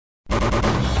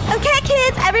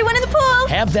gets everyone in the pool.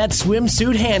 Have that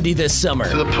swimsuit handy this summer.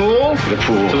 To the pool. To the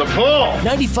pool. To the pool.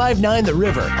 95.9 The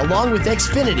River, along with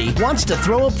Xfinity, wants to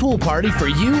throw a pool party for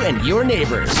you and your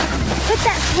neighbors. Put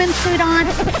that swimsuit on.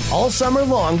 All summer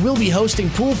long, we'll be hosting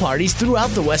pool parties throughout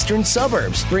the western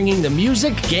suburbs, bringing the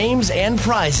music, games, and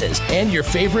prizes, and your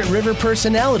favorite river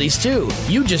personalities, too.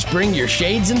 You just bring your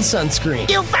shades and sunscreen.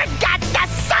 You forgot the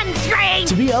sunscreen!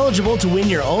 To be eligible to win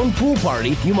your own pool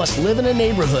party, you must live in a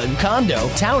neighborhood, condo,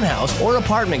 townhouse, or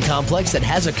apartment complex that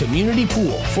has a community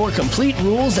pool. For complete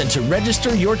rules and to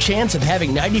register your chance of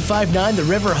having 95.9 The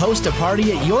River host a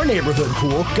party at your neighborhood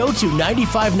pool, go to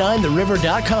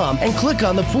 959theriver.com and click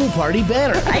on the pool party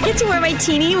banner. I get to wear my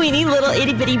teeny-weeny little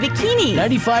itty-bitty bikini.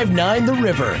 95.9 The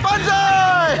River.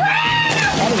 Banzai!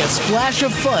 Adding a splash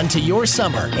of fun to your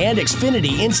summer and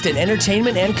Xfinity Instant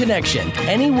Entertainment and Connection.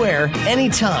 Anywhere,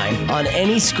 anytime, on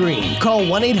any screen. Call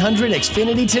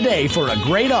 1-800-XFINITY today for a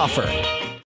great offer.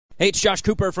 Hey, it's Josh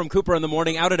Cooper from Cooper in the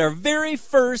Morning, out at our very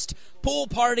first pool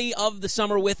party of the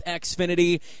summer with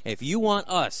Xfinity. If you want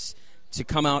us to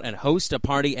come out and host a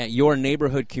party at your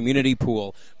neighborhood community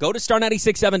pool, go to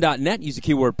star967.net, use the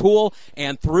keyword pool,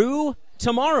 and through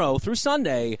tomorrow, through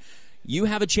Sunday, you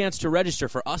have a chance to register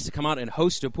for us to come out and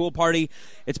host a pool party.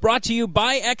 It's brought to you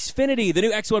by Xfinity. The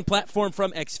new X1 platform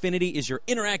from Xfinity is your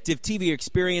interactive TV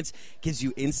experience. Gives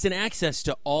you instant access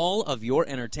to all of your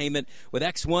entertainment. With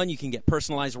X1, you can get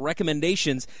personalized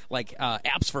recommendations like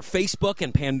apps for Facebook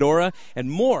and Pandora and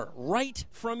more right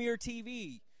from your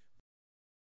TV.